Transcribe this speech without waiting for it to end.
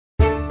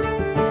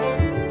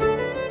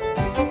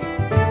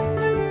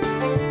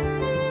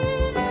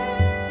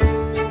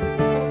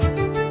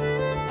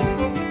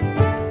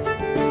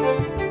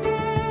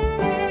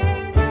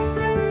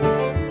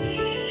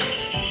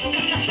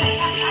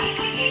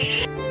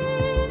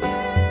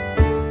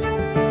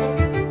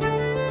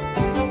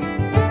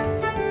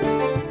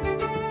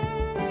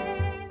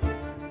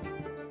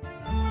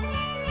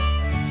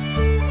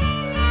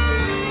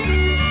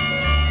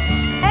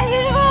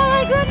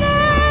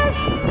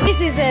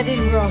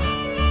bro.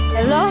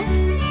 A lot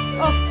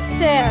of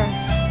stairs.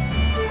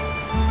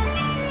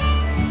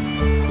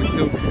 We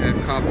took a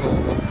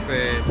couple of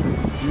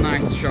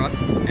nice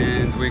shots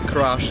and we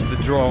crashed the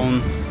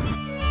drone.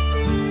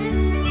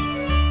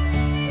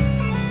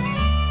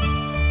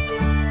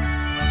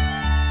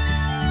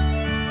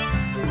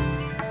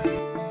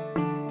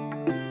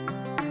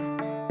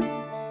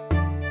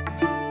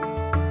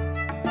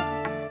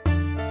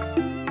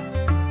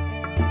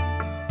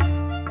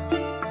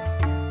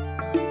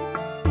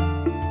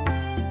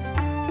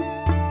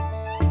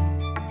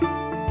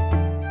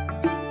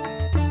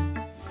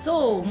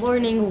 So,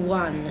 morning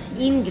one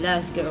in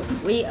Glasgow.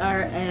 We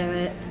are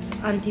at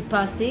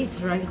Antipasti,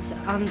 it's right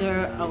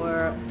under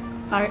our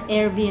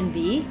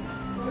Airbnb.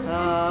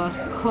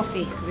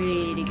 Coffee,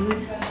 really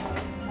good.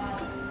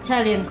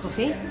 Italian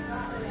coffee.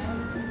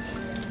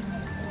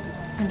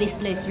 And this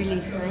place really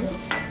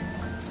nice.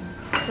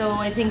 So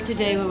I think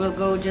today we will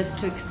go just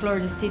to explore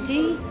the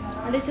city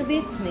a little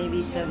bit.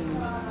 Maybe some,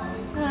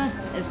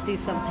 let's see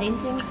some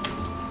paintings.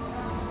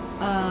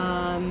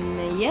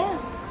 Yeah.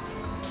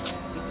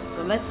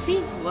 So let's see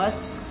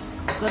what's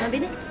gonna be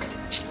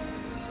next.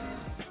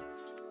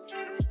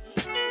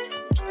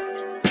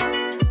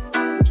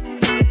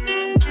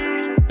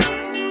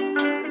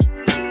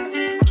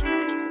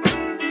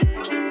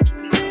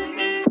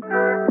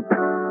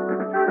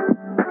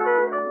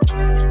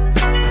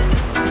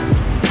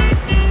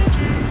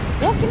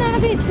 Walking on a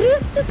bit,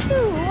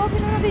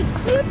 walking on a bit,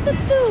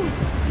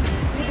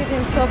 we did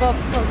in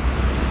suburbs from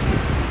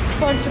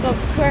SpongeBob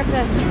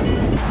SquarePants.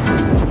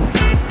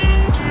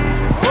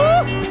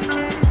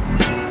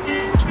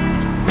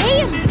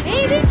 Damn,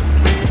 baby!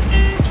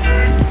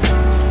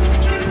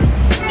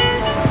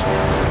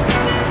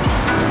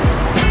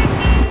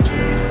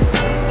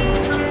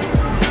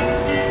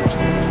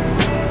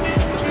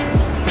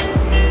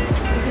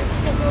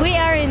 We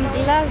are in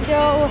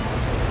Glasgow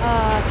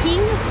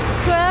King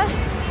Square.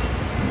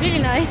 Really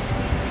nice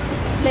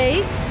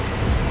place.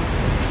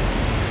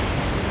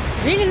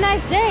 Really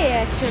nice day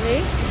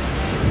actually.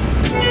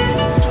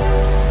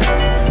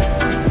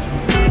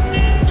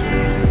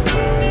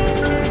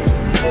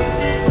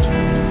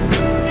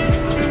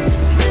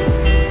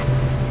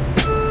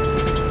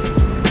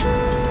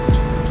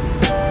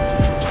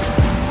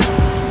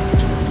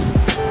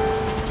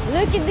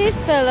 Look at this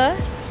fella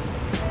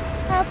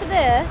up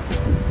there.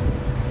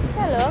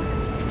 Hello.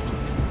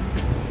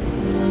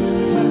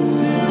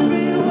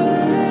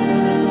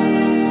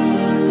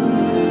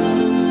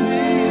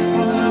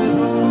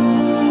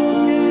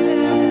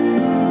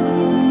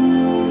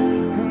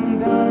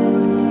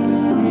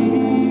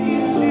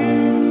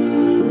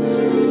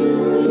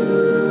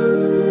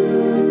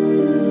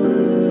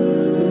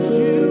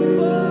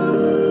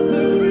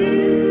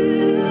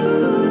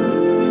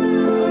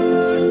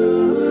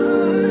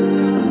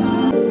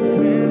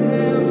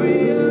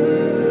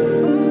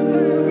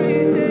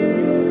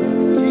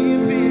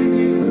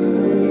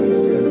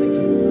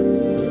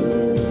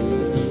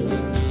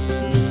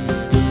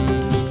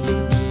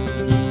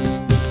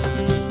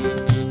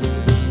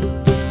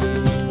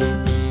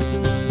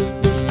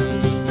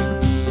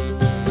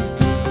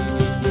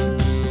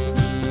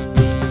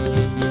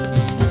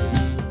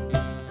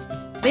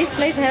 This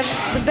place has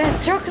the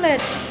best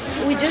chocolate.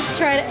 We just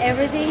tried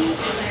everything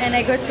and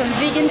I got some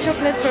vegan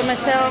chocolate for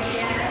myself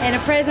and a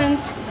present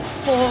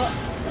for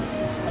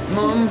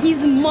mom. His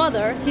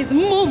mother, his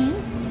mom.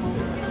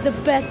 The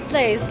best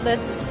place.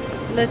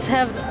 Let's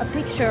have a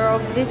picture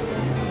of this.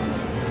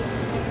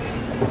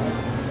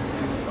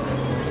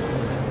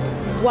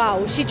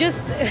 Wow,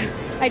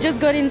 I just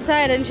got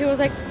inside and she was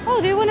like,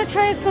 oh, do you want to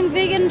try some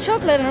vegan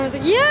chocolate? And I was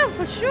like, yeah,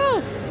 for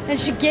sure. And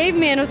she gave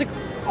me and I was like,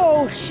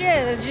 oh shit,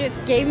 and she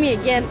gave me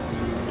again.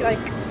 Like,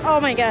 oh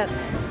my god,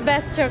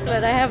 best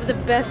chocolate. I have the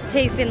best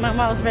taste in my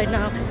mouth right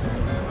now.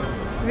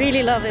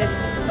 Really love it.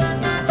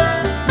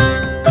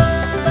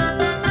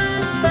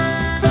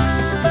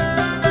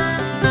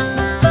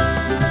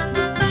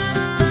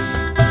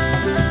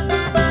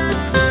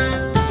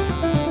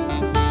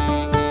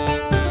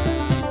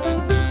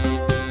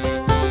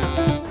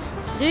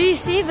 Do you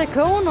see the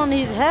cone on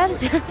his head?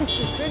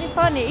 It's pretty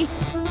funny.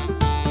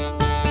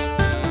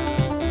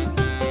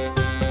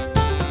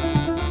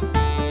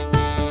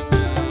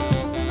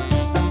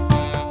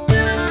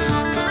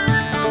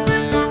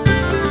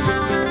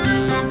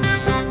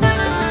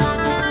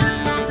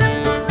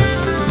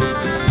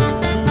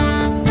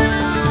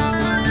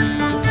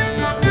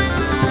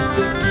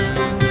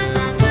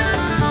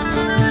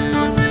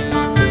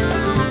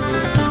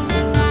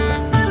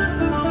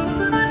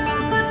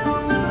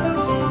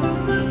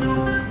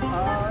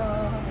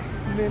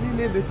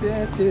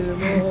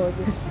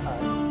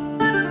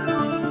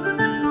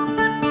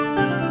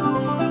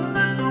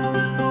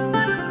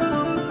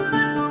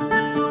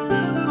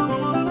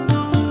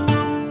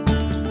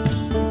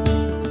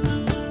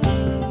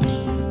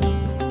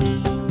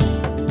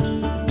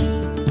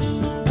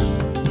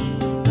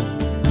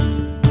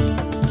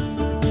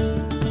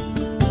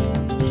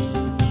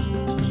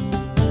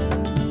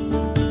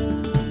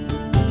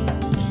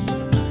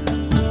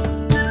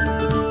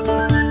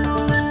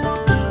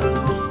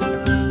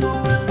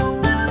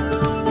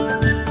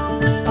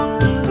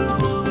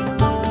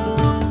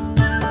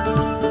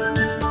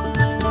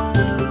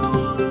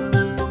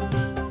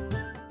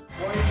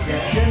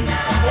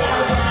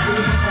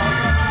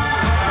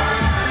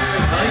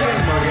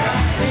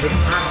 Not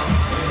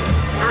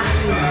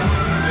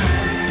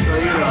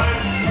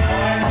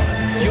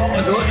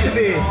to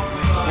be.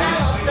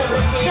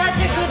 Such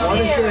a good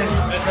beer.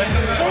 This is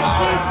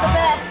the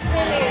best,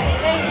 really.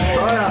 Thank you.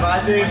 Sorry, I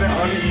do, but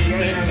honestly,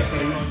 yeah.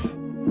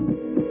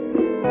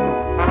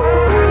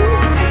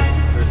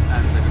 First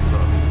and second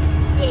floor.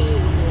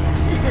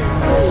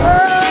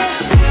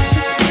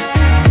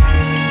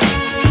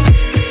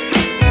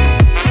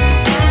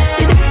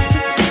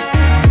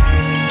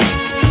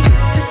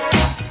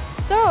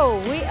 So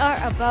we are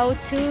about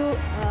to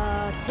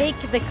take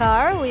the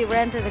car. We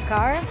rented the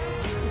car.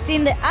 It's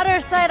in the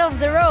other side of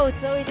the road,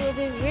 so it will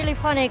be really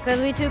funny because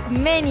we took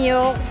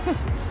manual.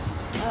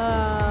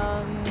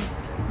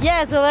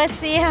 Yeah, so let's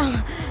see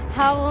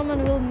how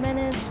woman will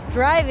manage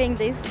driving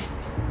this.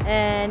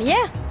 And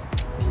yeah.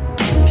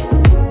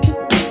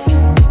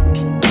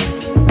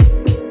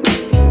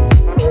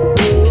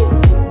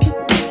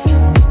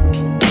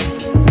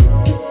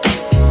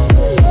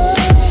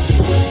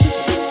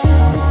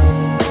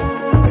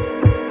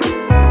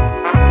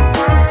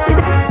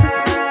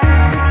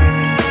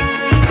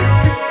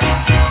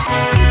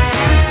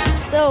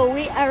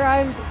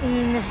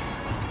 In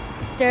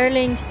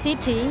Stirling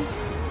city,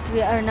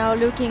 we are now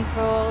looking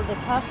for the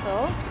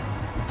castle.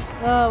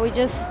 We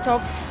just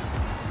stopped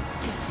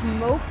to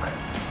smoke.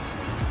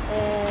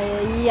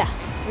 Yeah,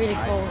 really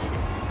cold.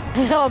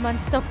 Roman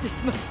stopped to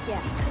smoke.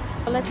 Yeah.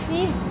 Let's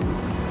see.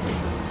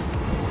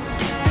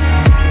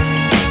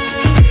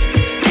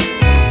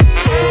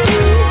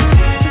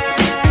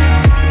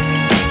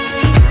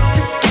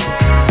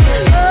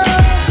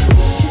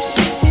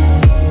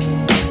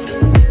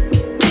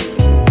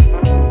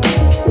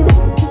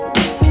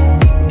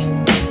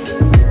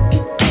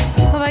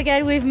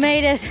 We've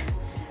made it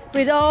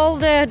with all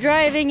the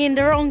driving in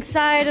the wrong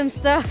side and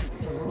stuff.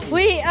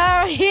 We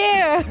are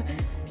here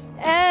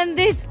and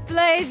this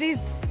place is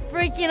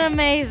freaking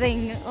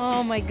amazing.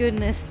 Oh my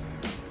goodness.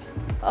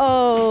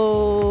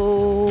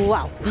 Oh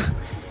wow.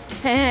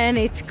 And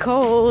it's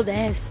cold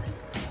as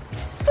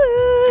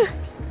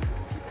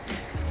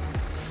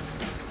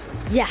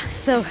yeah,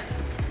 so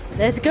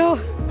let's go.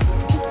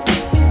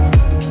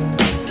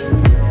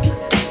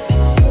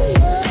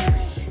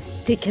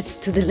 Tickets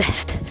to the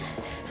left.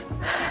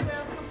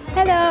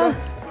 Hello.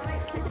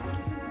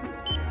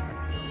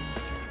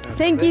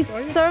 Thank you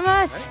so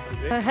much.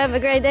 Have a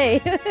great day.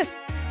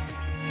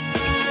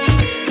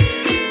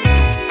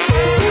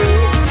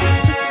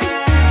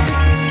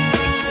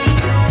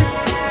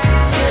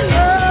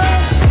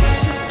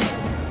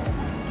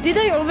 Did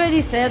I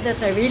already say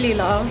that I really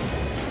love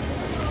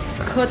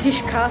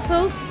Scottish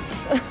castles?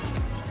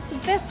 The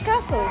best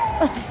castles.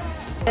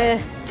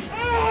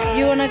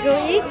 You wanna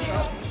go eat?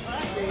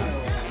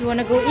 You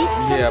wanna go eat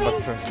something? Yeah, but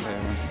first I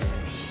want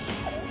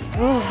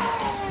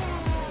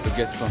to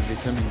get some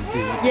vitamin D.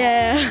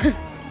 Yeah,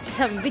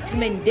 some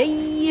vitamin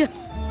D.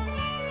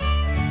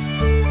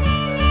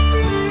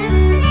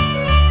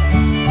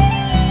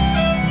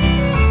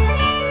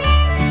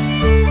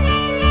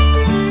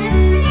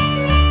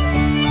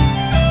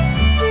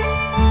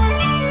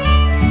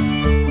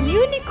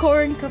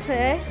 Unicorn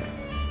cafe,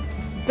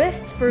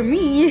 best for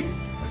me.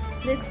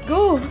 Let's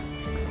go.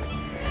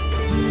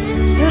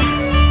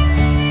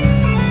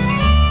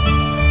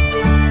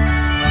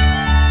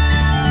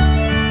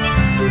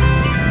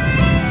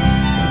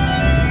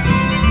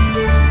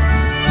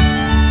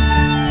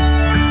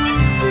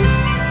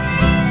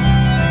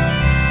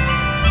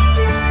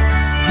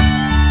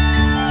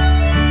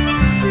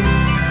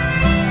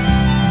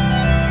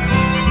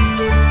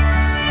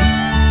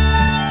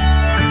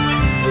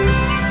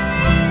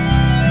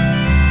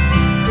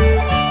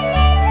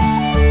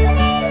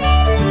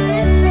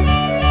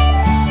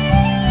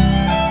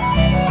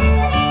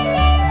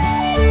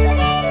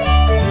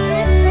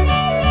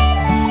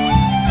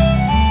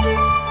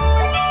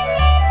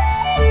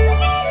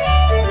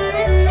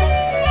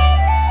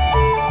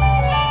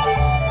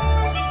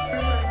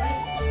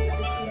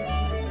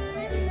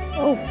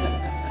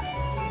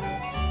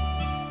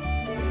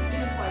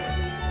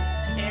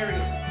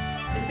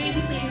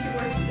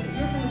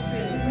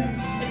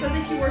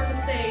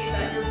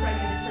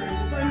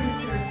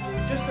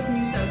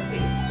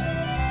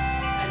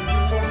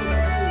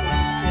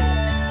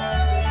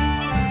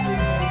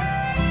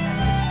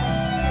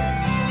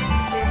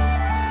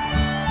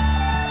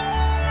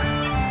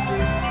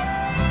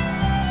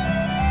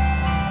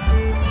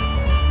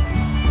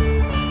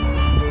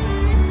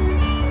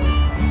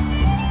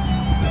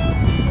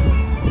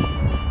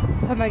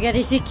 Oh my god,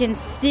 if you can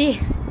see,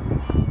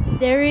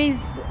 there is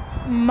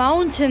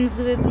mountains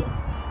with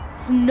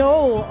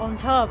snow on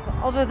top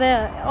over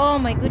there. Oh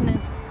my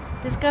goodness,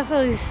 this castle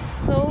is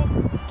so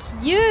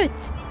cute.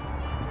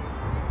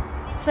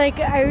 It's like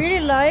I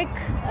really like,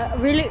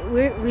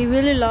 we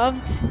really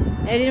loved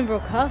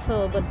Edinburgh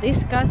Castle, but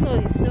this castle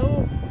is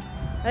so,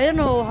 I don't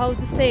know how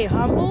to say,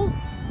 humble.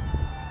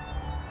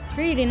 It's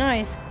really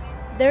nice.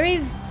 There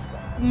is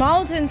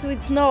mountains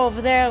with snow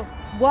over there.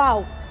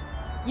 Wow,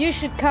 you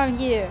should come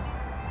here.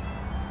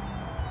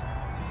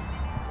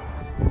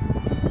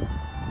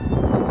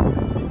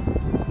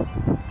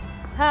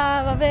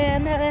 have a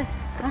banana.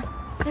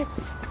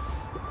 Let's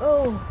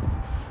go.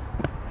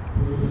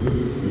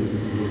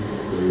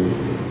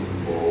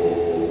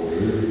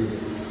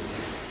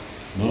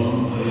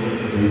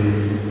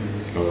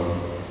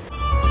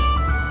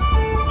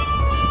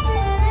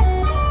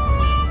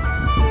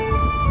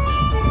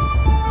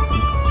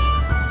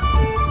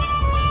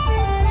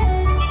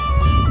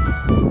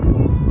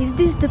 Is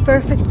this the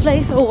perfect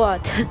place or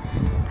what?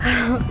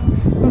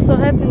 I'm so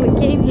happy we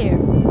came here,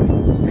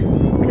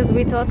 because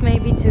we thought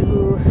maybe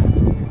to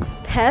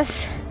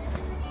pass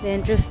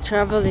then just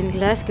travel in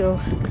Glasgow.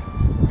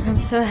 I'm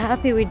so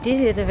happy we did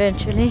it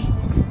eventually.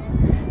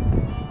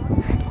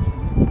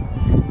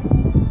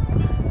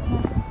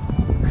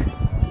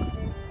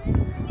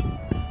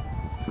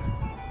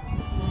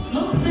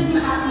 Look at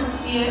the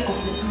atmosphere of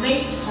the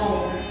great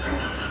hall.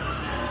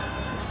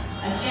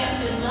 A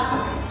champion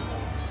laugh.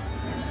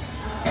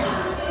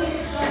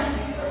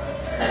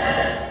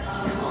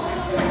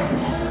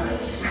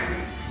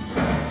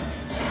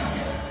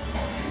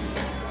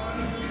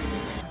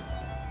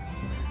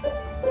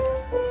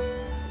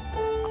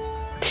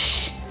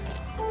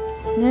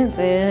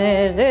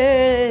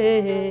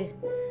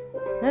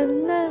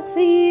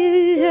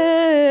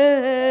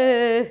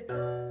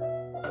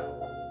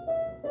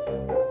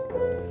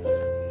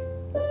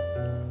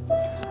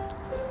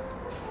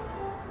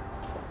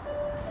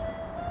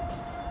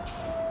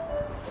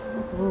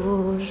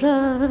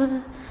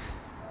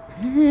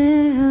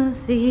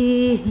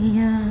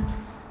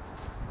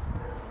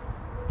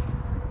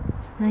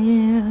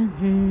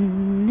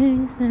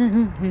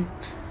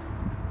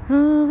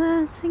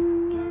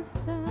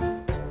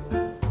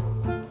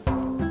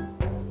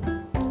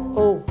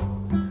 Oh,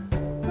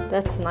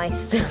 that's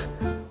nice.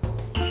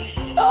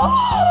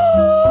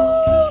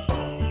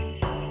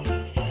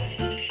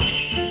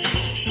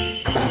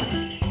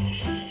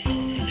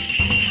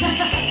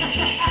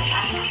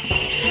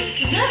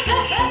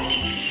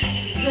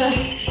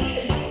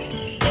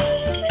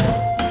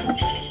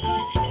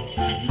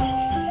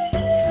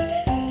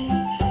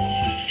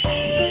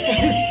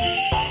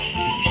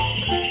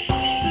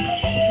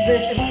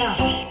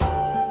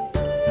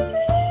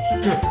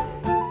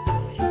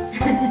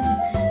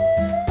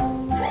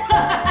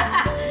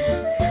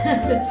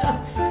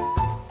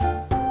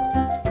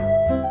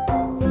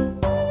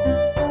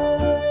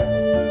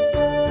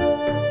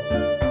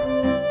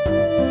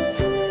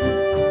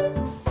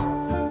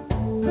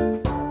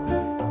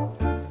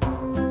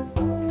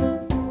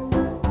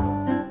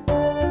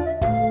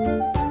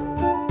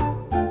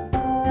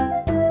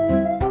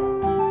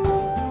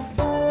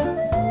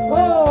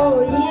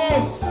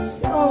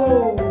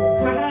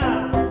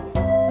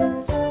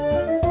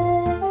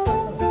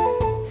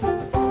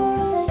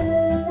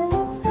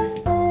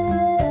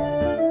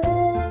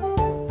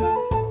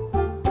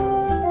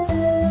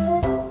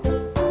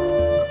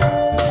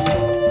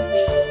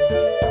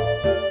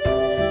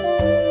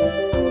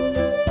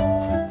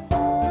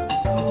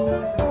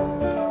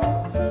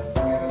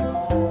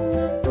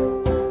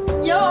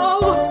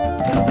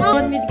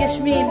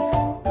 מתגשמים,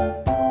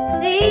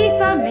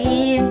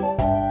 לפעמים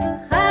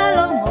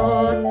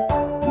חלומות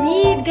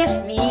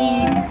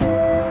מתגשמים.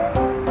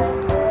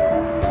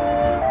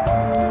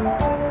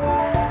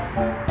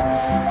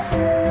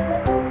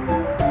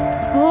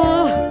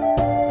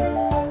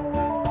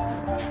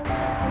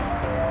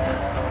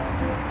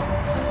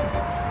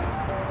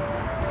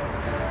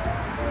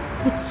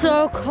 It's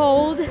so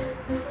cold.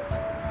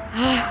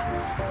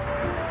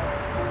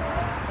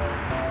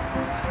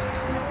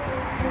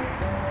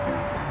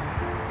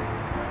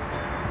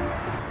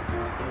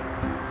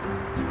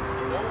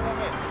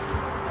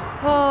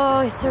 Oh,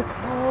 it's so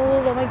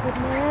cold. Oh my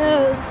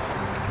goodness.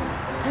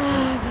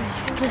 But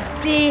you can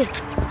see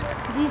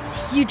these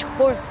huge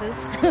horses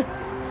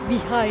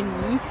behind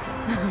me.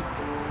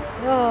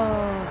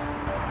 Oh.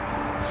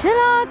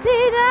 שלא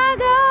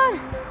תדאגון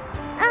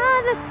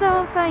עד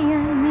לסוף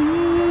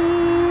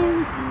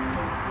הימים.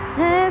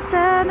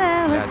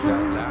 נסדר לך.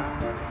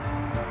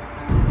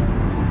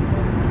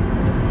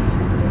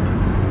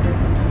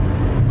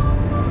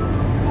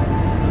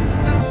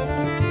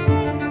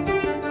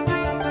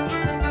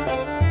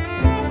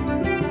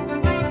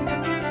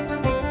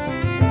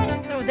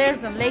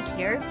 There's a lake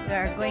here. We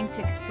are going to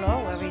explore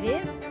where it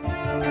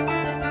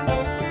is.